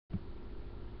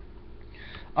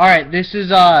Alright, this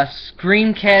is a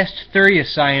screencast 3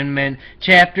 assignment,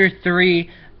 chapter 3,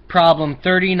 problem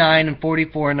 39 and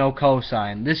 44, no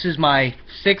cosine. This is my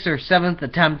 6th or 7th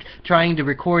attempt trying to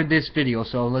record this video,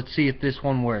 so let's see if this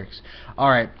one works.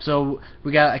 Alright, so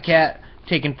we got a cat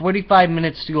taking 45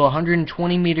 minutes to go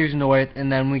 120 meters north,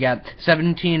 and then we got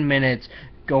 17 minutes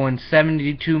going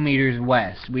 72 meters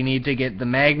west. We need to get the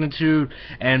magnitude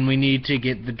and we need to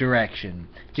get the direction.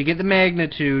 To get the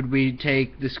magnitude, we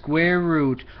take the square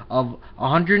root of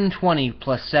 120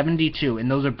 plus 72, and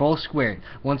those are both squared.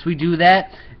 Once we do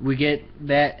that, we get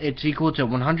that it's equal to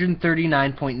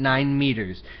 139.9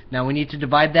 meters. Now we need to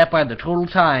divide that by the total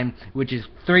time, which is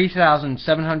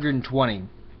 3,720.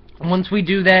 Once we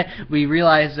do that, we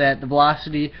realize that the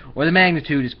velocity, or the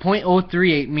magnitude, is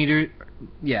 0.038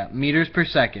 meters per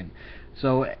second.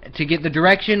 So to get the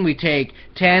direction, we take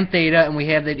tan theta, and we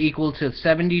have that equal to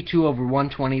 72 over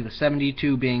 120, the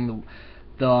 72 being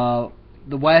the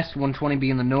west, 120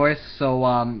 being the north. So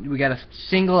we got to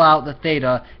single out the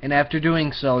theta, and after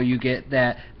doing so, you get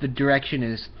that the direction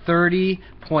is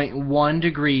 30.1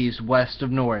 degrees west of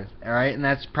north. Alright, and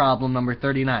that's problem number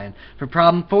 39. For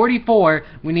problem 44,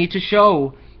 we need to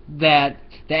show that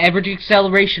the average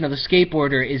acceleration of the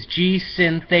skateboarder is g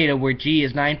sin theta, where g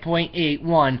is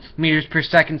 9.81 meters per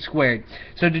second squared.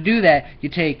 So to do that, you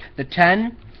take the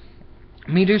 10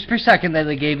 meters per second that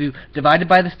they gave you, divided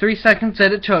by the 3 seconds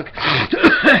that it took,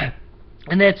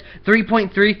 and that's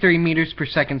 3.33 meters per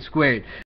second squared.